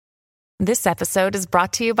This episode is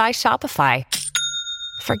brought to you by Shopify.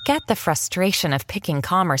 Forget the frustration of picking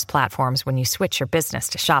commerce platforms when you switch your business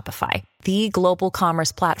to Shopify, the global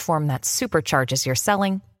commerce platform that supercharges your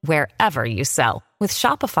selling wherever you sell. With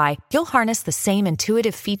Shopify, you'll harness the same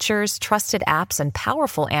intuitive features, trusted apps, and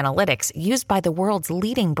powerful analytics used by the world's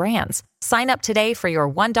leading brands. Sign up today for your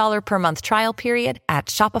 $1 per month trial period at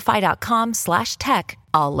shopify.com/tech,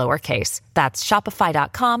 all lowercase. That's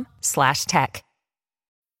shopify.com/tech.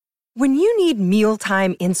 When you need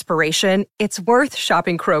mealtime inspiration, it's worth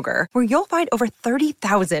shopping Kroger, where you'll find over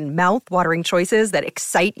 30,000 mouth-watering choices that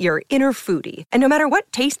excite your inner foodie. And no matter what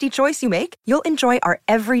tasty choice you make, you'll enjoy our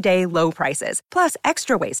everyday low prices, plus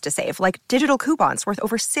extra ways to save, like digital coupons worth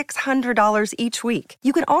over $600 each week.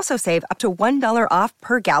 You can also save up to $1 off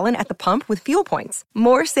per gallon at the pump with fuel points.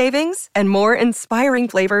 More savings and more inspiring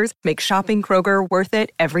flavors make shopping Kroger worth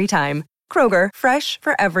it every time. Kroger, fresh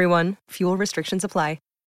for everyone. Fuel restrictions apply.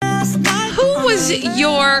 Who was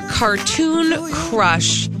your cartoon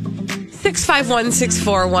crush?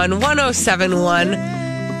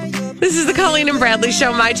 651-641-1071. This is the Colleen and Bradley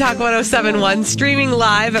Show, My Talk 1071, streaming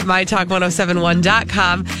live at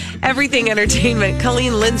mytalk1071.com. Everything Entertainment.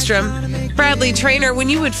 Colleen Lindstrom, Bradley Trainer. When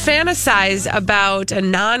you would fantasize about a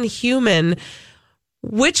non-human,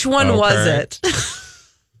 which one was it?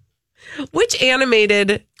 Which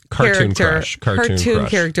animated cartoon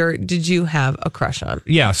character did you have a crush on?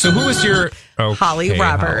 Yeah, so who was your... Okay, Holly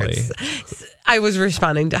Roberts. Holly. I was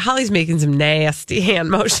responding to Holly's making some nasty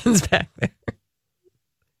hand motions back there.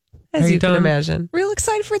 As you can imagine. Real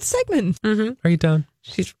excited for the segment. Mm-hmm. Are you done?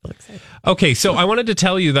 She's real excited. Okay, so I wanted to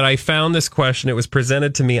tell you that I found this question. It was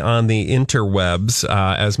presented to me on the interwebs,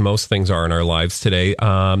 as most things are in our lives today.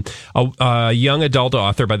 A young adult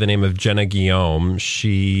author by the name of Jenna Guillaume,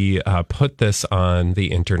 she put this on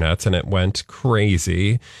the internet, and it went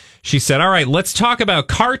crazy. She said, all right, let's talk about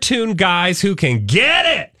cartoon guys who can get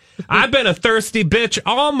it. I've been a thirsty bitch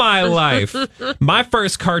all my life. My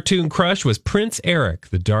first cartoon crush was Prince Eric,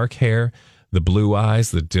 the dark hair, the blue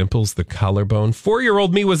eyes, the dimples, the collarbone.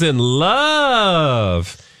 4-year-old me was in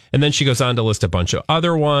love. And then she goes on to list a bunch of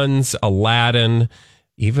other ones. Aladdin,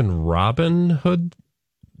 even Robin Hood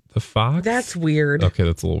the Fox. That's weird. Okay,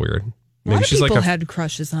 that's a little weird. Maybe a lot of people had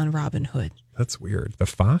crushes on Robin Hood. That's weird. The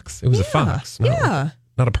fox? It was a fox. No, yeah.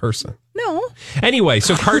 Not a person. No. Anyway,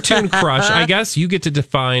 so cartoon crush, I guess you get to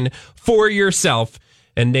define for yourself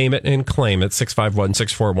and name it and claim it.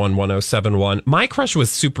 651-641-1071. My crush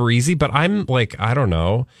was super easy, but I'm like, I don't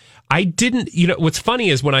know. I didn't, what's funny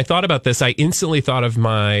is when I thought about this, I instantly thought of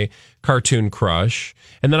my cartoon crush.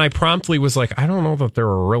 And then I promptly was like, I don't know that there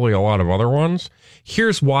were really a lot of other ones.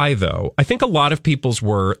 Here's why, though. I think a lot of people's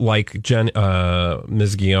were like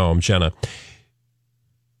Ms. Guillaume, Jenna.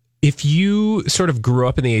 If you sort of grew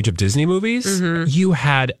up in the age of Disney movies, you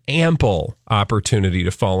had ample opportunity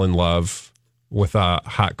to fall in love with a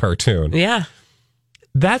hot cartoon. Yeah.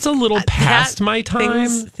 That's a little past my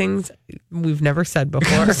time. Things we've never said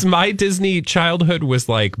before. Because my Disney childhood was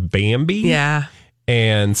like Bambi. Yeah.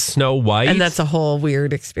 And Snow White. And that's a whole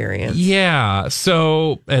weird experience. Yeah.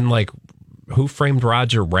 So, and like, Who Framed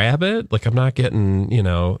Roger Rabbit? Like, I'm not getting,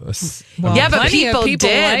 Well, yeah, but people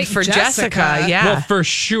did like for Jessica. Yeah. Well, for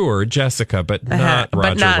sure, Jessica, but not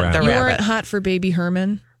Roger Rabbit. You weren't hot for Baby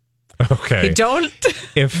Herman? Okay. Don't.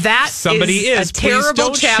 If that somebody is a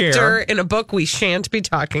terrible chapter in a book we shan't be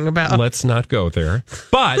talking about. Let's not go there.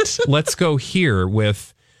 But let's go here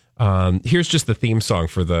with, here's just the theme song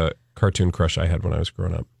for the cartoon crush I had when I was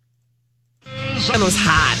growing up. He-Man was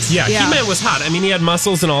hot. Yeah, He-Man was hot. I mean, he had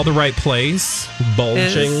muscles in all the right place,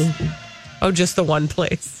 bulging. Just the one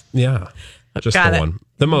place. Yeah, just the one.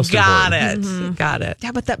 The most important. Got it.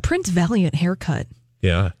 Yeah, but that Prince Valiant haircut.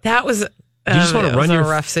 Yeah. That was... You just want to run your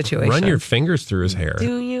rough situation. Run your fingers through his hair.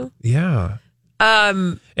 Do you? Yeah.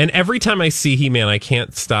 And every time I see He-Man, I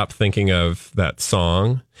can't stop thinking of that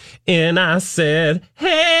song. And I said,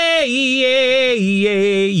 hey, yeah,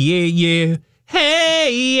 yeah, yeah, yeah.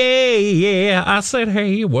 Hey, yeah, yeah. I said,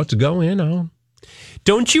 hey, what's going on?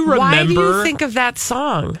 Don't you remember? Why do you think of that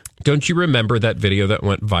song? Don't you remember that video that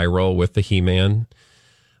went viral with the He-Man?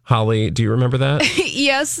 Holly, do you remember that?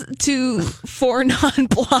 Yes, to 4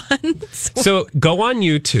 non-blondes. So go on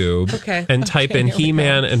YouTube and type in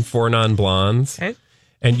He-Man and 4 non-blondes. Okay.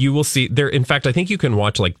 And you will see there. In fact, I think you can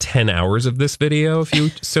watch like 10 hours of this video if you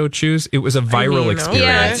so choose. It was a viral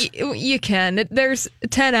experience. Yeah, you can. There's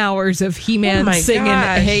 10 hours of He-Man singing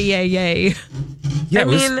 "Hey, yay, yay." Yeah,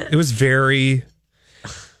 it was very,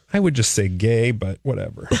 I would just say gay, but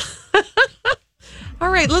whatever. All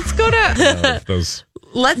right, let's go to...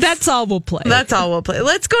 That's all we'll play. That's all we'll play.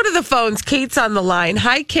 Let's go to the phones. Kate's on the line.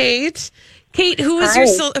 Hi, Kate. Kate, who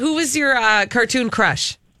was your cartoon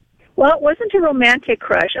crush? Well, it wasn't a romantic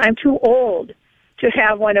crush. I'm too old to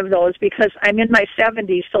have one of those because I'm in my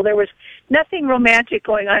 70s, so there was nothing romantic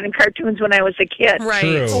going on in cartoons when I was a kid. Right.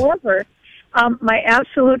 True. However, my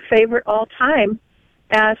absolute favorite all time,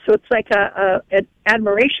 so it's like an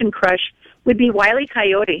admiration crush, would be Wile E.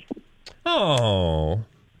 Coyote. Oh.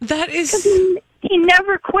 That is... He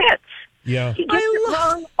never quits. Yeah. He gets it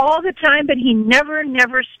wrong all the time, but he never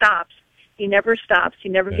stops. He never stops. He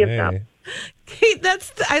never gives up. Kate,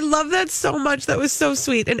 I love that so much. That was so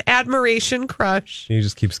sweet. An admiration crush. He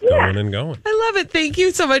just keeps going and going. I love it. Thank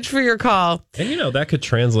you so much for your call. And, that could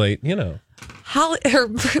translate,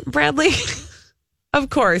 Bradley, of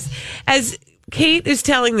course, as Kate is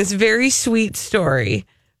telling this very sweet story,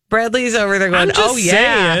 Bradley's over there going, I'm just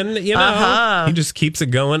saying, he just keeps it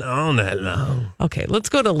going all night long. Okay, let's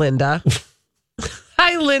go to Linda.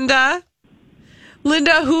 Hi, Linda.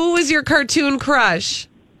 Linda, who was your cartoon crush?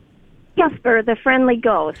 Casper, the friendly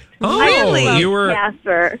ghost. Oh, really? You were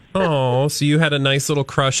Casper. Oh, so you had a nice little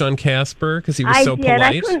crush on Casper because he was so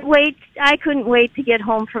polite. I couldn't wait to get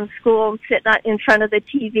home from school and sit in front of the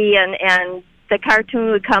TV and the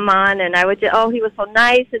cartoon would come on and I would he was so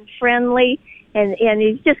nice and friendly and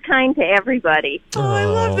he's just kind to everybody. Oh, I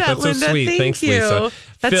love that, that's Linda. So sweet. Thanks, you. Lisa.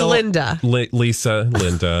 That's Phil, Linda.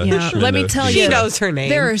 Linda. Yeah. Let me tell you, she knows her name.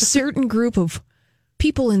 There are a certain group of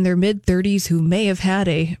people in their mid-30s who may have had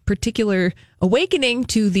a particular awakening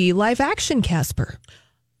to the live-action Casper.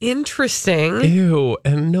 Interesting. Ew,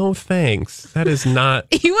 and no thanks. That is not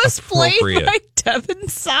He was played appropriate. by Devin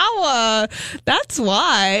Sawa. That's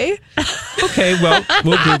why. Okay, well,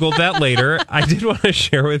 we'll Google that later. I did want to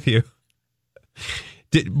share with you.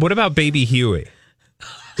 What about Baby Huey?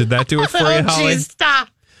 Did that do it for you, Holly? Geez, stop.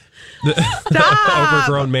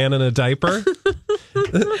 Overgrown man in a diaper?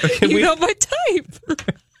 You know my type.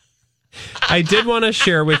 I did want to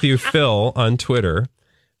share with you, Phil, on Twitter,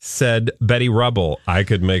 said Betty Rubble, I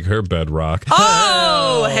could make her bed rock.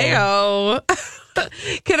 Oh, hey-oh.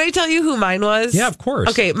 Can I tell you who mine was? Yeah, of course.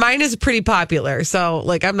 Okay, mine is pretty popular, so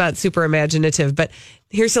I'm not super imaginative, but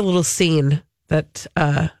here's a little scene that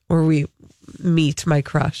where we meet my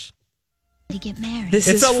crush. To get married. This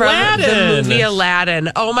It's is Aladdin. from the movie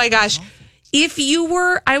Aladdin. Oh my gosh.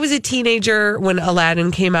 I was a teenager when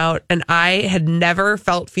Aladdin came out, and I had never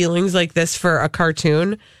felt feelings like this for a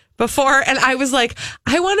cartoon before. And I was like,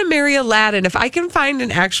 I want to marry Aladdin. If I can find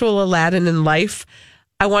an actual Aladdin in life,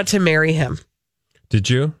 I want to marry him. Did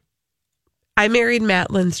you? I married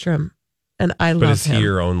Matt Lindstrom, and I love him. But is he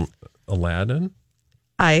your own Aladdin?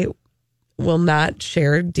 I will not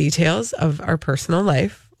share details of our personal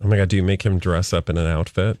life. Oh my God, do you make him dress up in an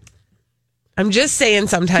outfit? I'm just saying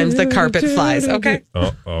sometimes the carpet flies, okay?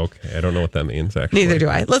 Oh, okay. I don't know what that means, actually. Neither do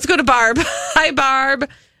I. Let's go to Barb. Hi, Barb.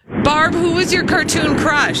 Barb, who was your cartoon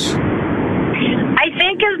crush? I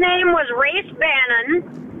think his name was Race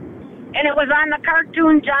Bannon, and it was on the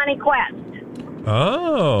cartoon Johnny Quest.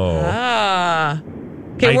 Oh.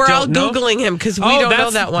 Okay, we're all know. Googling him because we don't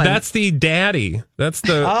know that one. That's the daddy. That's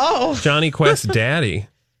the Johnny Quest daddy.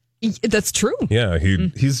 That's true. Yeah,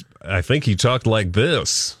 he's. I think he talked like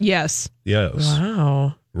this. Yes. Yes.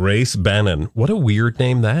 Wow. Race Bannon. What a weird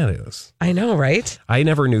name that is. I know, right? I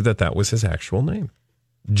never knew that was his actual name.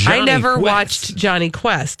 I never Quest. watched Johnny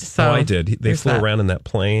Quest. So I did. They flew around in that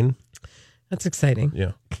plane. That's exciting.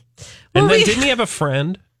 Yeah. And then didn't he have a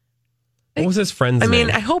friend? What was his friend's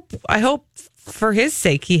name? I hope for his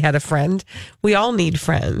sake he had a friend. We all need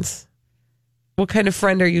friends. What kind of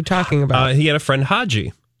friend are you talking about? He had a friend,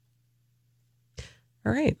 Haji.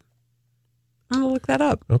 All right. I'm going to look that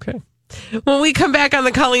up. Okay. When we come back on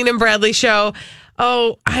the Colleen and Bradley show,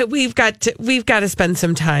 we've got to spend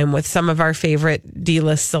some time with some of our favorite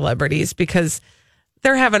D-list celebrities because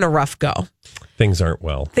they're having a rough go. Things aren't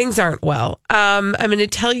well. I'm going to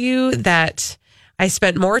tell you that I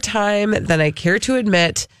spent more time than I care to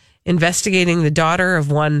admit investigating the daughter of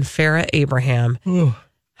one Farrah Abraham. I'm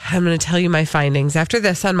going to tell you my findings after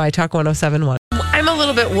this on My Talk 107.1. I'm a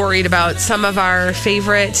little bit worried about some of our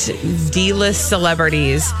favorite D-list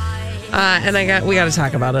celebrities. And we got to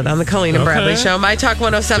talk about it on the Colleen and Bradley show. My Talk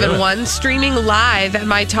 107.1, streaming live at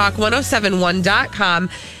mytalk1071.com.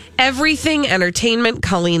 Everything Entertainment,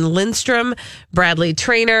 Colleen Lindstrom, Bradley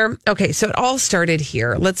Trainer. Okay, so it all started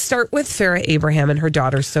here. Let's start with Farrah Abraham and her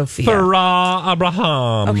daughter, Sophia. Farrah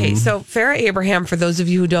Abraham. Okay, so Farrah Abraham, for those of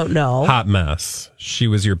you who don't know. Hot mess. She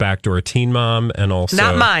was your backdoor teen mom and also...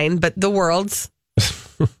 Not mine, but the world's.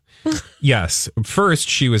 Yes. First,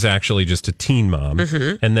 she was actually just a teen mom.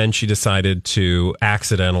 And then she decided to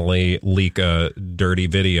accidentally leak a dirty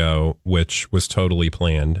video, which was totally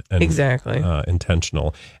planned and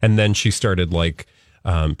intentional. And then she started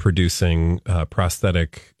producing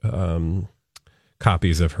prosthetic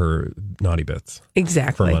copies of her naughty bits.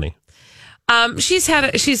 Exactly. For money. She's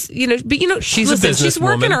a business she's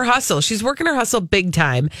working woman. her hustle. She's working her hustle big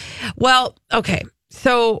time. Well, okay.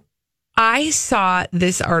 So I saw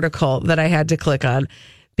this article that I had to click on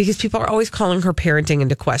because people are always calling her parenting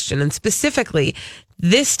into question. And specifically,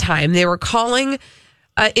 this time they were calling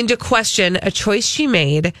into question a choice she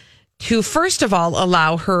made to, first of all,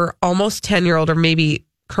 allow her almost 10-year-old or maybe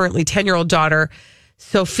currently 10-year-old daughter,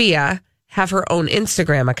 Sophia, have her own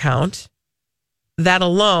Instagram account. That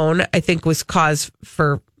alone, I think, was cause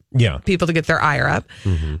for people to get their ire up.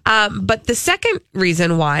 But the second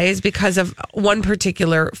reason why is because of one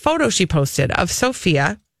particular photo she posted of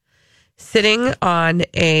Sophia sitting on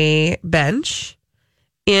a bench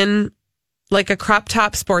in like a crop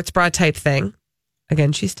top sports bra type thing.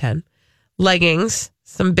 Again, she's 10. Leggings,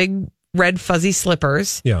 some big red fuzzy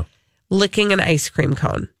slippers. Yeah. Licking an ice cream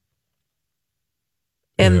cone.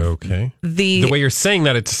 And okay. The way you're saying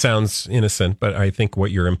that, it sounds innocent, but I think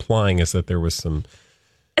what you're implying is that there was some...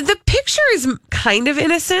 The picture is kind of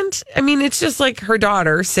innocent. I mean, it's just like her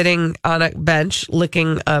daughter sitting on a bench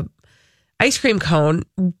licking a ice cream cone,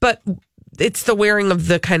 but it's the wearing of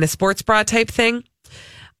the kind of sports bra type thing.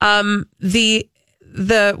 The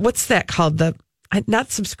what's that called?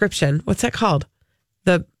 Not subscription. What's that called?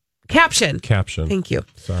 The caption. Caption. Thank you.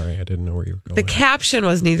 Sorry, I didn't know where you were going. The caption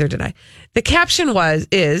was, neither did I. The caption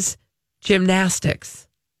is gymnastics,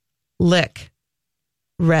 lick,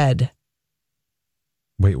 red.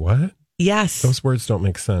 Wait, what? Yes. Those words don't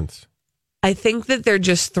make sense. I think that they're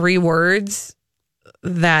just 3 words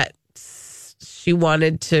that she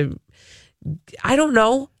wanted to, I don't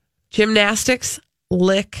know, gymnastics,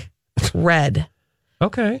 lick, red.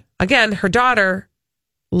 Okay. Again, her daughter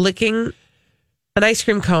licking an ice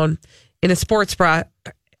cream cone in a sports bra,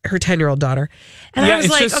 her 10-year-old daughter. And I was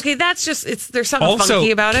like, okay, that's just, there's something also,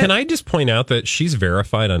 funky about it. Can I just point out that she's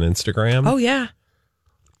verified on Instagram? Oh, yeah.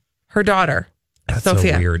 Her daughter, that's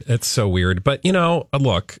Sophia. So weird. It's so weird. But,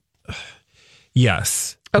 look,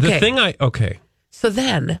 yes. Okay. The thing So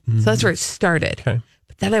then, so that's where it started. Okay.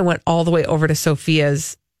 But then I went all the way over to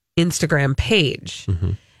Sophia's Instagram page.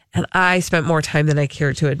 And I spent more time than I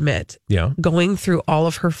care to admit. Yeah. Going through all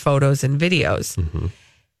of her photos and videos.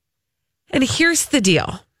 And here's the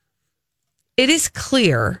deal. It is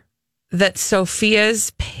clear that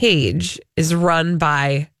Sophia's page is run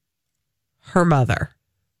by her mother.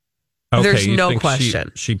 Okay, There's you no think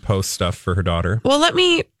question. She posts stuff for her daughter. Well, let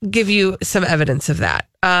me give you some evidence of that.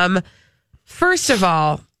 First of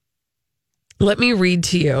all, let me read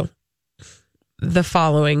to you the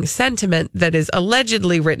following sentiment that is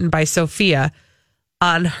allegedly written by Sophia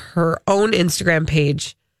on her own Instagram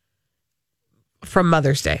page from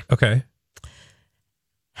Mother's Day. Okay.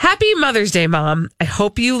 Happy Mother's Day, Mom. I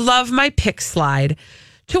hope you love my pic slide.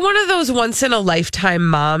 To one of those once-in-a-lifetime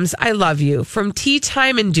moms, I love you. From tea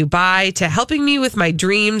time in Dubai to helping me with my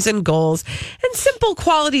dreams and goals and simple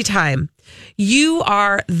quality time. You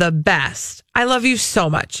are the best. I love you so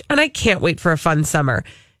much, and I can't wait for a fun summer.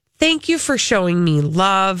 Thank you for showing me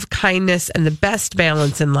love, kindness, and the best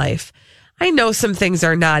balance in life. I know some things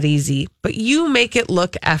are not easy, but you make it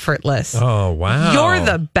look effortless. Oh, wow. You're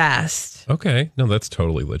the best. Okay. No, that's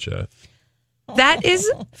totally legit. That is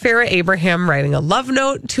Farrah Abraham writing a love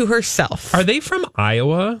note to herself. Are they from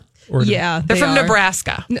Iowa? Or Yeah, They're from are.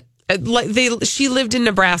 Nebraska. She lived in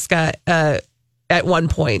Nebraska at one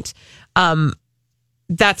point.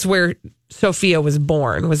 That's where Sophia was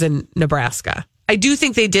born, was in Nebraska. I do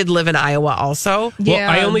think they did live in Iowa also. Well,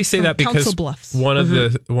 I only say from that because Council Bluffs. one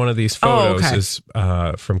of these photos okay. is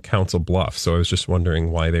from Council Bluffs. So I was just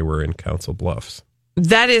wondering why they were in Council Bluffs.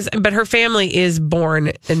 That is, but her family is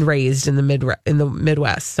born and raised in the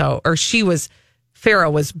Midwest. So, or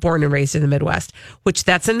Farrah was born and raised in the Midwest, which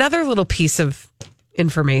that's another little piece of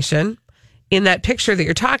information in that picture that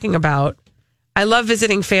you're talking about. I love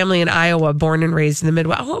visiting family in Iowa, born and raised in the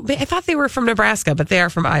Midwest. Oh, I thought they were from Nebraska, but they are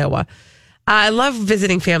from Iowa. I love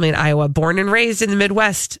visiting family in Iowa, born and raised in the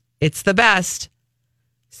Midwest. It's the best.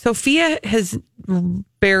 Sophia has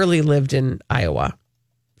barely lived in Iowa.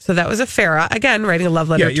 So that was a Farrah, again, writing a love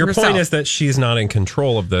letter to your herself. point is that she's not in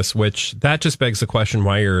control of this, which that just begs the question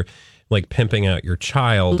why you're like pimping out your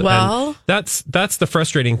child. Well, and that's the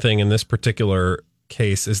frustrating thing in this particular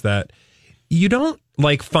case is that you don't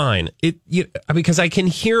fine because I can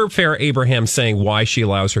hear Farrah Abraham saying why she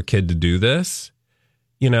allows her kid to do this.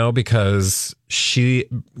 because she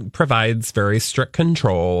provides very strict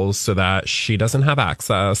controls so that she doesn't have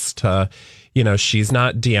access to, she's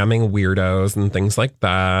not DMing weirdos and things like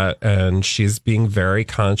that. And she's being very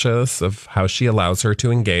conscious of how she allows her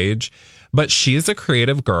to engage. But she's a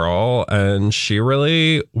creative girl and she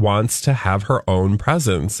really wants to have her own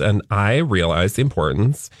presence. And I realize the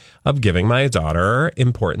importance of giving my daughter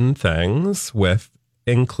important things with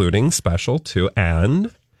including special to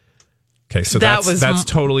and. Okay, so that's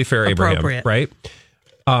totally fair, Abraham, right?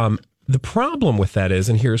 The problem with that is,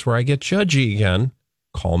 and here's where I get judgy again,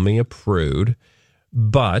 call me a prude,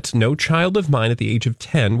 but no child of mine at the age of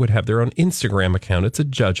 10 would have their own Instagram account. It's a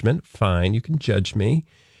judgment. Fine, you can judge me.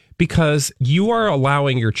 Because you are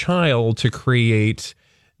allowing your child to create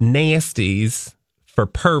nasties for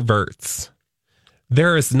perverts.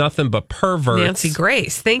 There is nothing but perverts. Nancy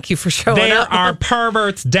Grace, thank you for showing up. There are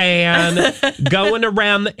perverts, Dan, going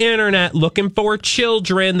around the internet looking for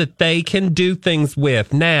children that they can do things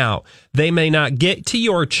with. Now, they may not get to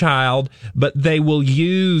your child, but they will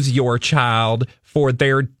use your child for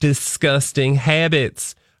their disgusting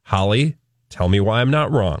habits. Holly, tell me why I'm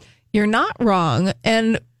not wrong. You're not wrong.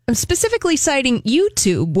 And I'm specifically citing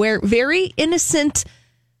YouTube, where very innocent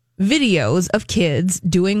videos of kids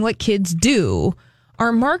doing what kids do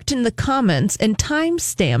are marked in the comments and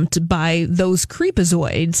time-stamped by those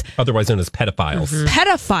creepazoids. Otherwise known as pedophiles. Mm-hmm.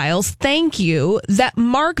 Pedophiles, thank you, that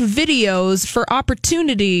mark videos for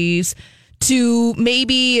opportunities to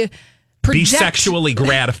maybe be sexually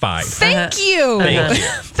gratified. Thank you.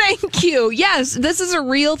 Thank you. Yes, this is a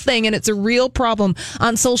real thing and it's a real problem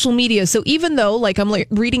on social media. So even though, like, I'm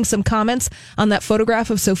reading some comments on that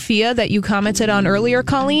photograph of Sophia that you commented on earlier,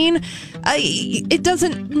 Colleen, it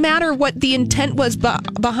doesn't matter what the intent was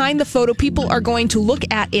behind the photo. People are going to look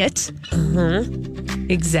at it.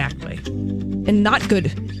 Exactly. And not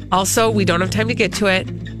good. Also, we don't have time to get to it,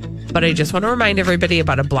 but I just want to remind everybody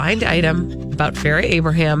about a blind item about Farrah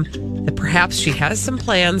Abraham, that perhaps she has some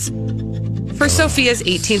plans for Sophia's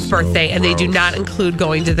 18th birthday, and they do not include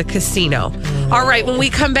going to the casino. All right, when we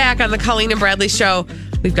come back on the Colleen and Bradley Show,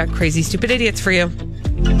 we've got Crazy Stupid Idiots for you.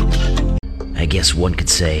 I guess one could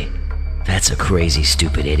say, that's a crazy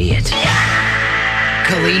stupid idiot.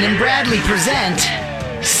 Colleen and Bradley present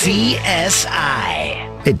CSI.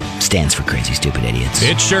 It stands for Crazy Stupid Idiots.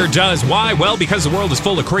 It sure does. Why? Well, because the world is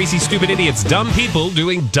full of crazy, stupid idiots, dumb people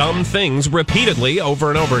doing dumb things repeatedly over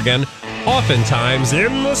and over again, oftentimes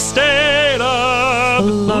in the state of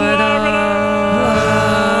Florida.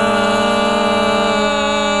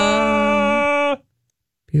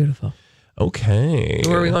 Beautiful. Okay.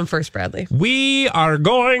 Where are we going first, Bradley? We are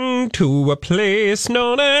going to a place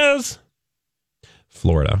known as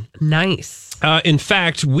Florida. Nice. In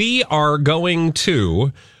fact, we are going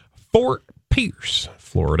to Fort Pierce,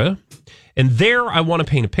 Florida. And there I want to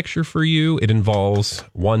paint a picture for you. It involves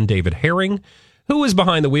one David Herring, who is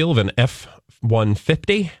behind the wheel of an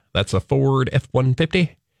F-150. That's a Ford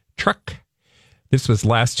F-150 truck. This was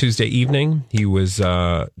last Tuesday evening. He was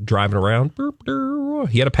driving around.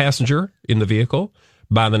 He had a passenger in the vehicle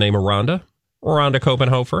by the name of Rhonda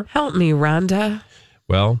Copenhofer. Help me, Rhonda.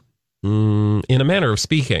 Well, in a manner of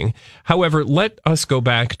speaking. However, let us go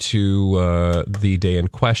back to the day in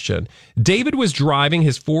question. David was driving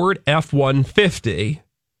his Ford F-150,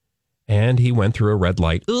 and he went through a red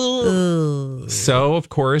light. Ugh. So, of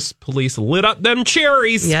course, police lit up them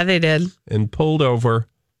cherries. Yeah, they did. And pulled over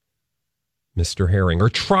Mr. Herring, or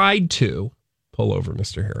tried to pull over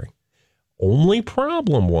Mr. Herring. Only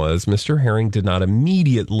problem was Mr. Herring did not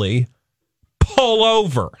immediately pull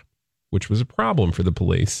over, which was a problem for the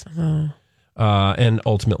police, and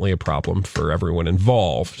ultimately a problem for everyone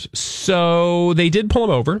involved. So they did pull him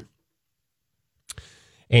over.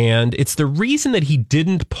 And it's the reason that he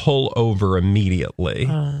didn't pull over immediately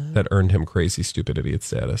that earned him crazy, stupid idiot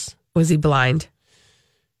status. Was he blind?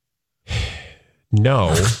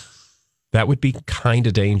 No. That would be kind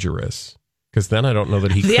of dangerous. Because then I don't know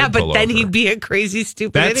that he could pull over. Then he'd be a crazy,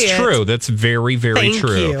 stupid idiot. That's true. That's very, very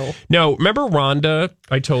true. Thank you. No, remember Rhonda?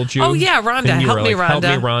 I told you. Oh, yeah, Rhonda. Help me, Rhonda. Help me,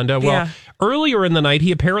 Rhonda. Well, earlier in the night,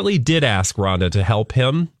 he apparently did ask Rhonda to help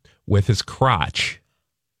him with his crotch.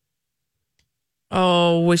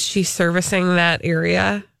 Oh, was she servicing that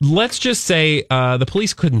area? Let's just say the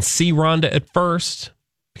police couldn't see Rhonda at first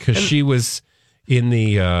because she was in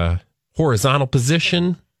the horizontal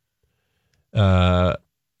position.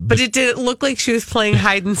 But it did look like she was playing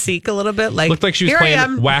hide and seek a little bit. Like, looked like she was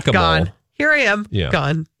playing whack-a-mole. Gone. Here I am. Yeah.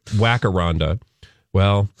 Gone. Whack-a-Rhonda.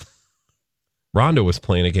 Well, Rhonda was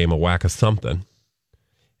playing a game of whack-a-something.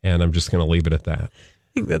 And I'm just going to leave it at that. I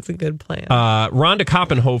think that's a good plan. Rhonda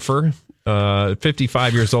Copenhofer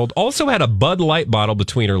 55 years old, also had a Bud Light bottle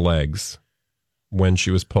between her legs when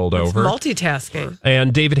she was pulled over. Multitasking.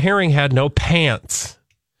 And David Herring had no pants.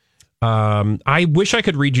 I wish I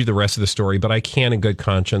could read you the rest of the story, but I can't in good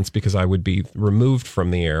conscience because I would be removed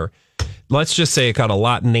from the air. Let's just say it got a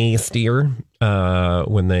lot nastier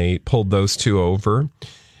when they pulled those two over.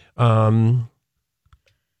 I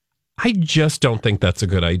just don't think that's a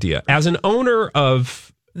good idea. As an owner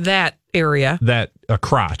of that area, a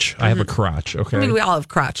crotch, I have a crotch. Okay, I mean, we all have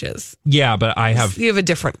crotches. Yeah, but you have a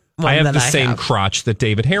different one. I have the same crotch that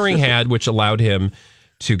David Herring had, which allowed him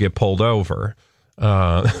to get pulled over.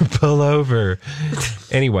 Pull over.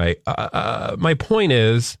 Anyway, my point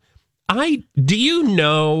is, do you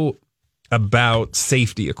know about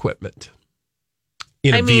safety equipment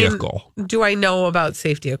in a vehicle? Do I know about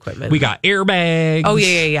safety equipment? We got airbags. Oh,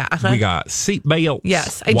 yeah. Uh-huh. We got seat belts.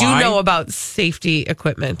 Yes, I do know about safety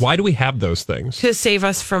equipment. Why do we have those things? To save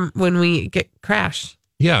us from when we get crashed.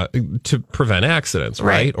 Yeah, to prevent accidents,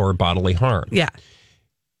 right? Or bodily harm. Yeah.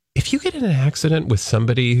 If you get in an accident with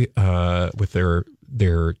somebody with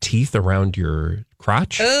their teeth around your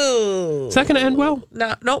crotch, is that going to end well?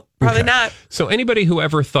 No, probably not. So anybody who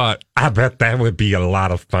ever thought, I bet that would be a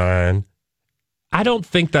lot of fun, I don't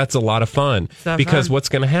think that's a lot of fun, because what's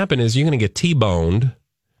going to happen is you're going to get T-boned.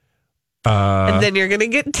 And then you're going to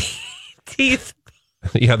get teeth.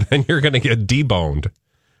 Yeah, then you're going to get deboned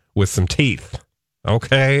with some teeth.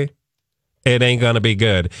 Okay? It ain't going to be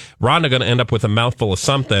good. Rhonda going to end up with a mouthful of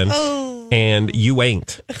something, and you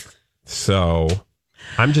ain't. So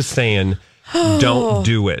I'm just saying, don't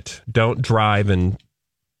do it. Don't drive. And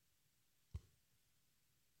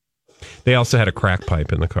they also had a crack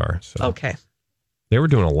pipe in the car. So. Okay. They were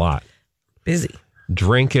doing a lot. Busy.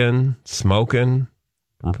 Drinking, smoking.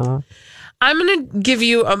 I'm going to give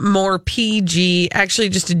you a more PG, actually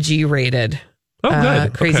just a G-rated. Oh,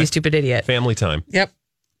 good. Crazy Stupid Idiot. Family time. Yep.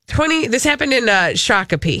 This happened in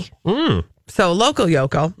Shakopee. So local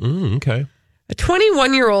yokel. Okay. A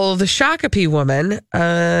 21-year-old Shakopee woman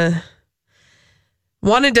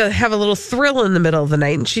wanted to have a little thrill in the middle of the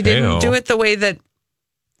night, and she didn't do it the way that,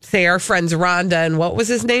 say, our friends Rhonda and what was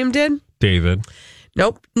his name did? David.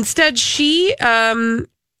 Nope. Instead, she, well,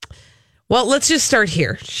 let's just start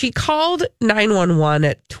here. She called 911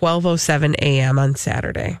 at 12:07 a.m. on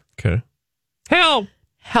Saturday. Okay. Help.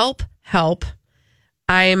 Help, help.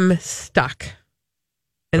 I'm stuck.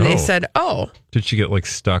 And they said, Did she get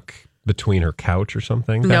stuck between her couch or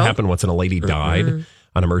something? That happened once, and a lady died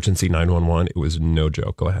on emergency 911. It was no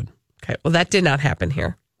joke. Go ahead. Okay. Well, that did not happen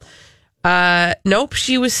here. Nope.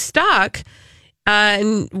 She was stuck.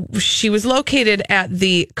 And she was located at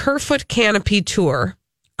the Kerfoot Canopy Tour.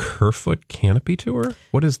 Kerfoot Canopy Tour?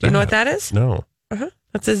 What is that? Do you know what that is? No.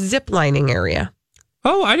 That's a zip lining area.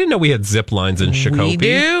 Oh, I didn't know we had zip lines in Shakopee. We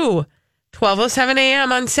do. 12:07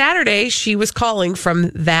 a.m. on Saturday, she was calling from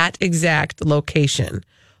that exact location.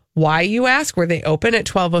 Why, you ask? Were they open at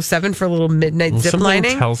 12:07 for a little midnight zip lining?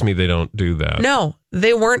 Something tells me they don't do that. No,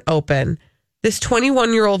 they weren't open. This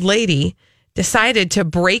 21-year-old lady decided to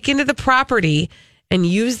break into the property and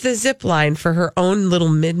use the zip line for her own little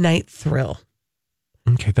midnight thrill.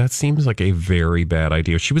 Okay, that seems like a very bad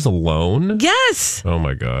idea. She was alone? Yes. Oh,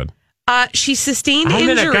 my God. She sustained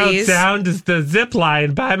injuries. I'm going to go down to the zip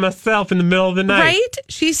line by myself in the middle of the night. Right?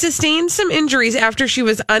 She sustained some injuries after she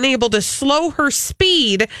was unable to slow her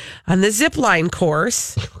speed on the zip line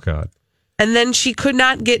course. Oh, God. And then she could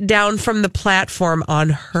not get down from the platform on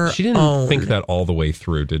her own. She didn't think that all the way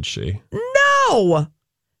through, did she? No.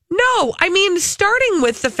 I mean, starting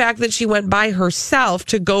with the fact that she went by herself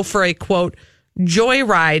to go for a, quote,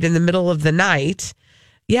 joyride in the middle of the night.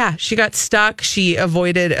 Yeah, she got stuck. She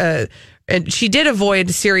avoided and she did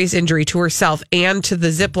avoid serious injury to herself and to the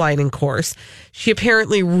ziplining course. She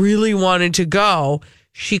apparently really wanted to go.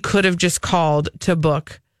 She could have just called to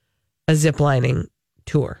book a ziplining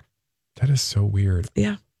tour. That is so weird.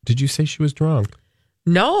 Yeah. Did you say she was drunk?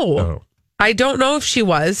 No. Oh. I don't know if she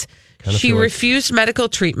was. She refused medical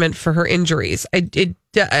treatment for her injuries. It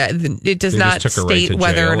does not state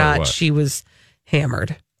whether or not she was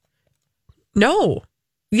hammered. No.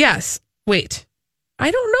 Yes. Wait. I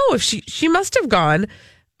don't know if she must have gone.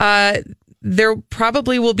 There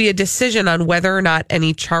probably will be a decision on whether or not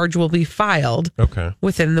any charge will be filed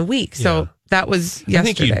within the week. So that was yesterday. I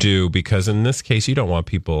think you do, because in this case, you don't want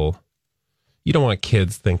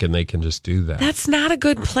kids thinking they can just do that. That's not a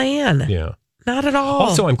good plan. Yeah. Not at all.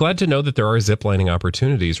 Also, I'm glad to know that there are ziplining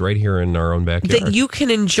opportunities right here in our own backyard that you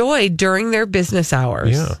can enjoy during their business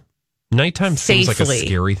hours. Yeah. Nighttime seems like a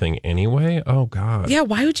scary thing anyway. Oh, God. Yeah,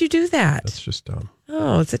 why would you do that? That's just dumb.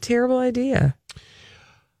 Oh, it's a terrible idea.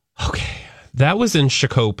 Okay. That was in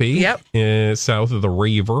Shakopee. Yep. South of the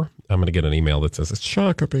river. I'm going to get an email that says it's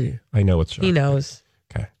Shakopee. I know it's Shakopee. He knows.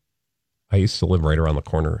 Okay. I used to live right around the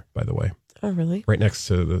corner, by the way. Oh, really? Right next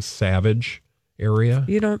to the Savage area.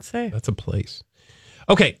 You don't say. That's a place.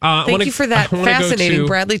 Okay. Thank you for that fascinating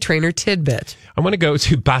Bradley Trainer tidbit. I want to go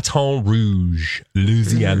to Baton Rouge,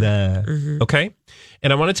 Louisiana. Mm-hmm. Okay.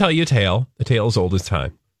 And I want to tell you a tale as old as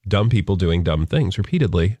time. Dumb people doing dumb things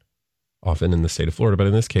repeatedly, often in the state of Florida, but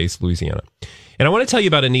in this case, Louisiana. And I want to tell you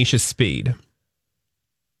about Anisha Speed.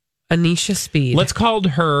 Anisha Speed. Let's call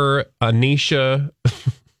her Anisha.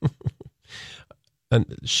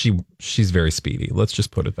 And she's very speedy. Let's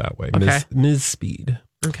just put it that way. Okay. Ms. Speed.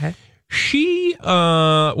 Okay. She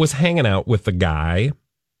was hanging out with the guy,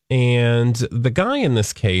 and the guy in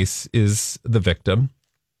this case is the victim.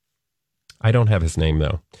 I don't have his name,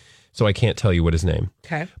 though, so I can't tell you what his name.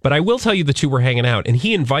 Okay. But I will tell you the two were hanging out, and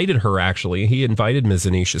he invited her, actually. He invited Ms.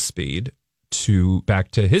 Anisha Speed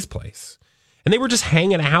back to his place, and they were just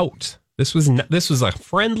hanging out. This was a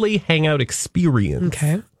friendly hangout experience.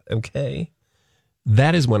 Okay.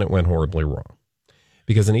 That is when it went horribly wrong,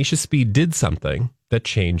 because Anisha Speed did something that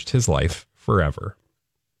changed his life forever.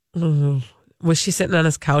 Mm-hmm. Was she sitting on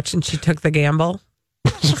his couch and she took the gamble?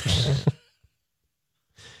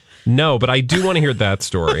 No, but I do want to hear that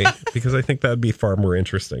story because I think that'd be far more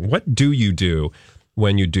interesting. What do you do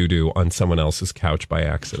when you do on someone else's couch by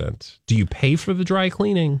accident? Do you pay for the dry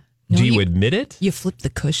cleaning? No, do you admit it? You flip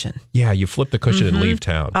the cushion. Yeah, you flip the cushion and leave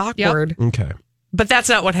town. Awkward. Yep. Okay. But that's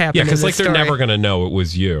not what happened. Yeah, because they're never going to know it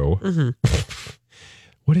was you. Mm-hmm.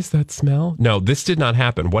 What is that smell? No, this did not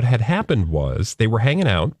happen. What had happened was they were hanging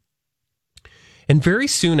out. And very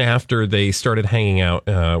soon after they started hanging out,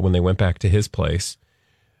 when they went back to his place,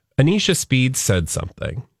 Anisha Speed said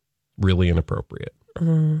something really inappropriate.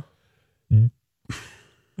 Okay.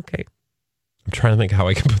 I'm trying to think how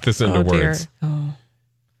I can put this into words. Oh.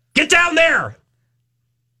 Get down there!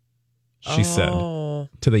 She said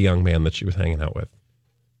to the young man that she was hanging out with.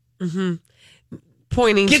 Mm-hmm.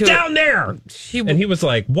 Pointing Get down there! And he was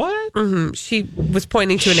like, what? Mm-hmm. She was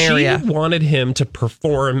pointing to an area. She wanted him to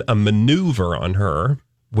perform a maneuver on her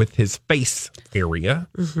with his face area.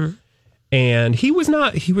 Mm-hmm. And he was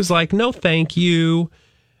like, no, thank you.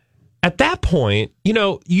 At that point,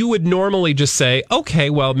 you would normally just say, okay,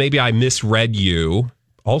 well, maybe I misread you.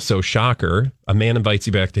 Also, shocker, a man invites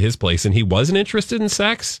you back to his place and he wasn't interested in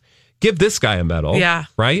sex. Give this guy a medal. Yeah.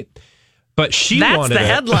 Right? But That's wanted the it.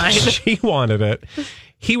 headline. She wanted it.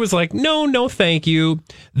 He was like, no, thank you.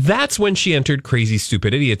 That's when she entered crazy,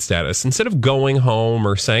 stupid idiot status. Instead of going home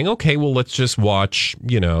or saying, okay, well, let's just watch,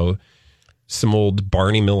 some old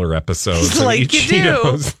Barney Miller episodes. Like you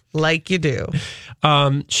do. Like you do.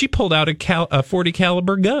 She pulled out a 40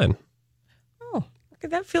 caliber gun. Oh,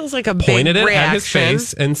 that feels like a pointed big it reaction. at his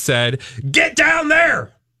face and said, get down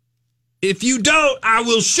there. If you don't, I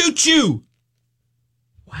will shoot you.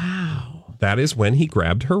 Wow. That is when he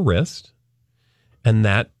grabbed her wrist, and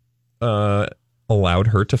that allowed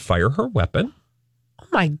her to fire her weapon. Oh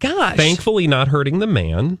my gosh. Thankfully not hurting the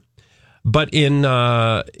man, but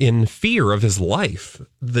in fear of his life,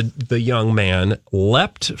 the young man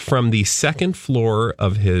leapt from the second floor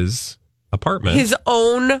of his apartment. His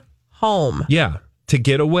own home. Yeah, to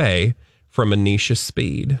get away from Anisha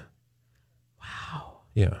Speed. Wow.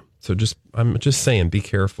 Yeah. So I'm just saying, be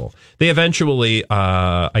careful. They eventually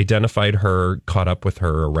identified her, caught up with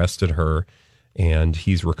her, arrested her, and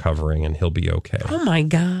he's recovering and he'll be okay. Oh my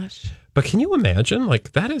gosh. But can you imagine?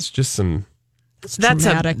 Like, that is just some... That's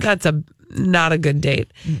not a good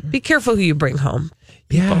date. Mm-hmm. Be careful who you bring home.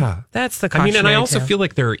 People. Yeah. That's the cautionary and I also tale. feel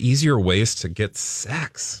like there are easier ways to get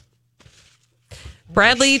sex.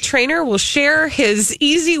 Bradley Trainer will share his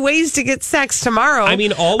easy ways to get sex tomorrow. I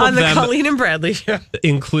mean, all of on the them Colleen and Bradley show.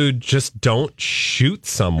 Include just don't shoot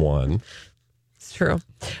someone. It's true.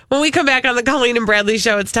 When we come back on the Colleen and Bradley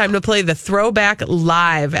show, it's time to play the Throwback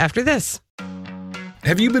Live after this.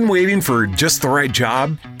 Have you been waiting for just the right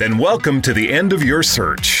job? Then welcome to the end of your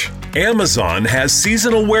search. Amazon has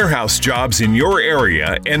seasonal warehouse jobs in your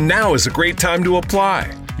area, and now is a great time to apply.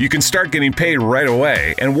 You can start getting paid right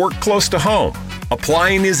away and work close to home.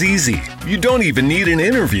 Applying is easy. You don't even need an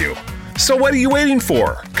interview. So what are you waiting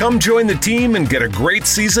for? Come join the team and get a great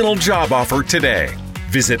seasonal job offer today.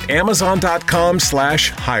 Visit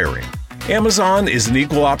Amazon.com/hiring. Amazon is an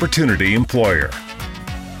equal opportunity employer.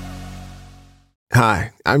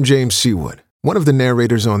 Hi, I'm James Seawood, one of the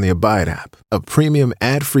narrators on the Abide app, a premium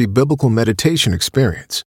ad-free biblical meditation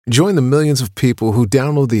experience. Join the millions of people who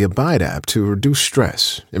download the Abide app to reduce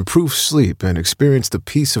stress, improve sleep, and experience the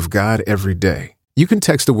peace of God every day. You can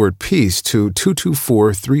text the word peace to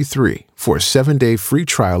 22433 for a 7-day free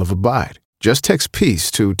trial of Abide. Just text PEACE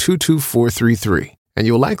to 22433, and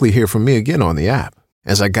you'll likely hear from me again on the app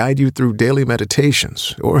as I guide you through daily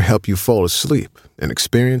meditations or help you fall asleep and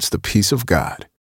experience the peace of God.